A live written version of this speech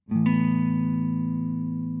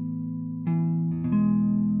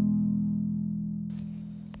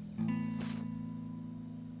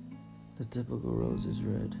typical rose is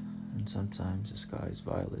red, and sometimes the sky is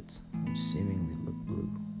violet, which seemingly look blue.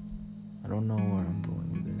 I don't know where I'm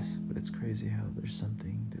going with this, but it's crazy how there's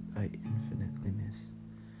something that I infinitely miss.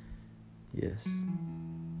 Yes,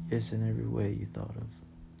 yes, in every way you thought of,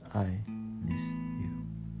 I miss you.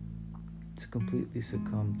 To completely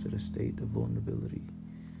succumb to the state of vulnerability,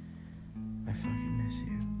 I fucking miss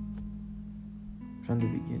you. From the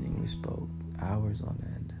beginning, we spoke hours on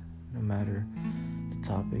end, no matter the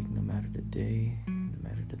topic, no matter the day, no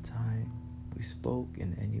matter the time. We spoke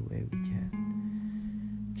in any way we can.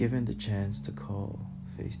 Given the chance to call,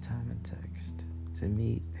 FaceTime, and text, to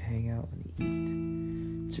meet, hang out,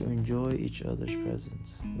 and eat, to enjoy each other's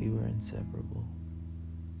presence, we were inseparable,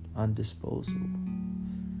 undisposable.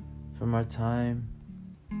 From our time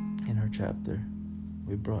in our chapter,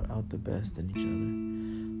 we brought out the best in each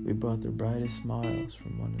other. We brought the brightest smiles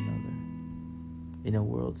from one another. In a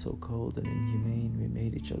world so cold and inhumane, we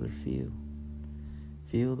made each other feel.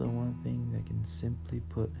 Feel the one thing that can simply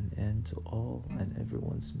put an end to all and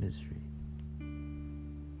everyone's misery.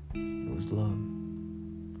 It was love.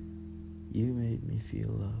 You made me feel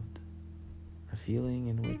loved. A feeling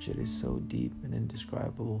in which it is so deep and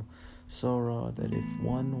indescribable, so raw that if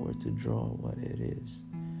one were to draw what it is,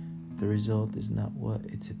 the result is not what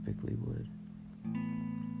it typically would,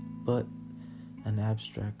 but an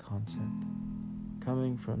abstract concept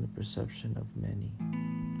coming from the perception of many.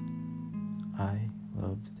 I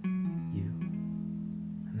loved you,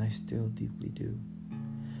 and I still deeply do.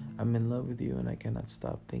 I'm in love with you, and I cannot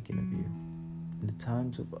stop thinking of you. In the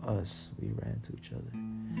times of us, we ran to each other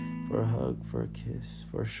for a hug, for a kiss,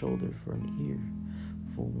 for a shoulder, for an ear,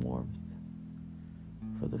 for warmth,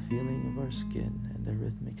 for the feeling of our skin and the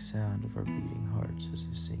rhythmic sound of our beating hearts as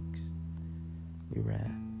it sinks. We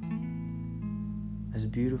ran. As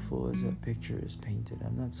beautiful as that picture is painted,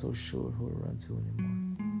 I'm not so sure who to run to anymore.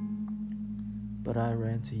 But I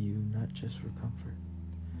ran to you not just for comfort,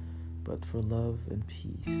 but for love and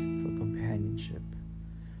peace, for companionship,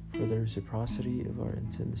 for the reciprocity of our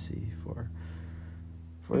intimacy, for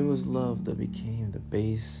it was love that became the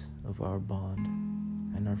base of our bond,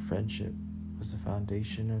 and our friendship was the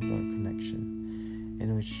foundation of our connection,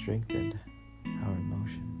 in which strengthened our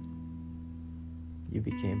emotion. You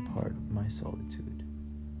became part of my solitude,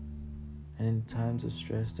 and in times of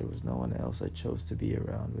stress there was no one else I chose to be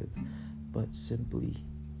around with but simply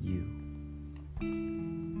you.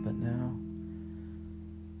 But now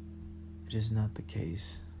it is not the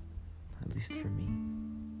case, at least for me.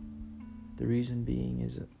 The reason being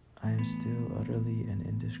is that I am still utterly and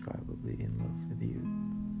indescribably in love with you,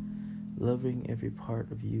 loving every part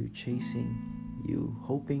of you, chasing you,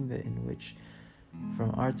 hoping that in which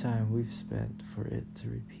from our time we've spent for it to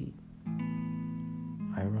repeat.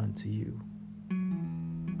 I run to you,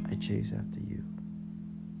 I chase after you,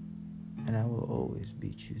 and I will always be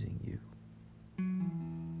choosing you.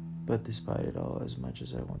 But despite it all, as much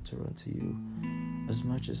as I want to run to you, as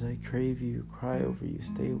much as I crave you, cry over you,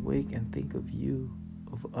 stay awake and think of you,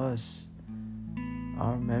 of us,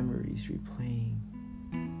 our memories replaying,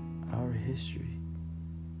 our history,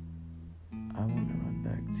 I want to run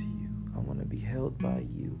back to you. I want to be held by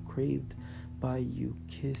you, craved by you,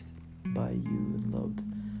 kissed by you, and loved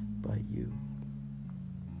by you.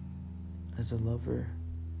 As a lover,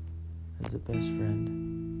 as a best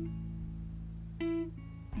friend,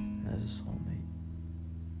 as a soulmate,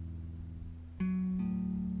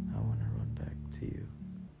 I want to run back to you.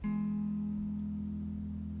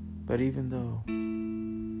 But even though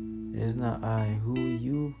it is not I who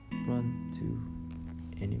you run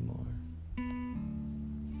to anymore,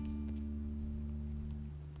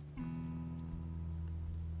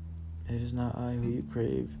 it is not I who you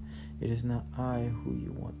crave, it is not I who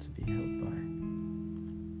you want to be held by.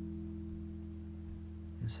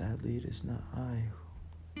 And sadly, it is not I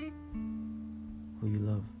who you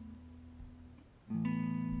love.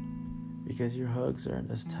 Because your hugs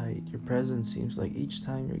aren't as tight, your presence seems like each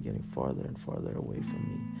time you're getting farther and farther away from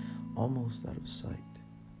me, almost out of sight.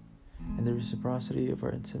 And the reciprocity of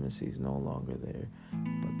our intimacy is no longer there,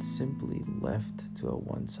 but simply left to a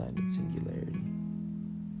one-sided singularity.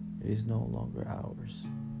 It is no longer ours.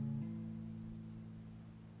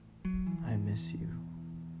 I miss you.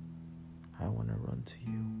 I want to run to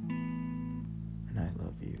you. And I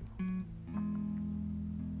love you.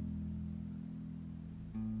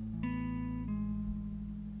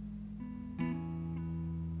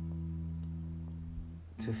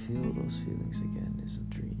 To feel those feelings again is a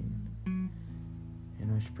dream,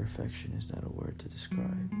 in which perfection is not a word to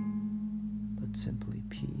describe, but simply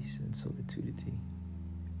peace and solitude.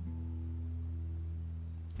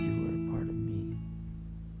 You were a part of me,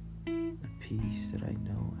 a piece that I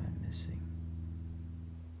know I'm missing,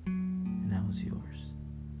 and that was yours.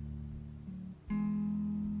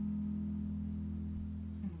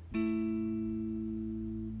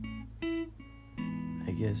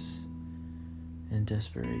 I guess in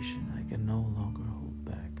desperation, I can no longer hold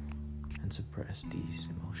back and suppress these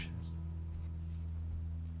emotions.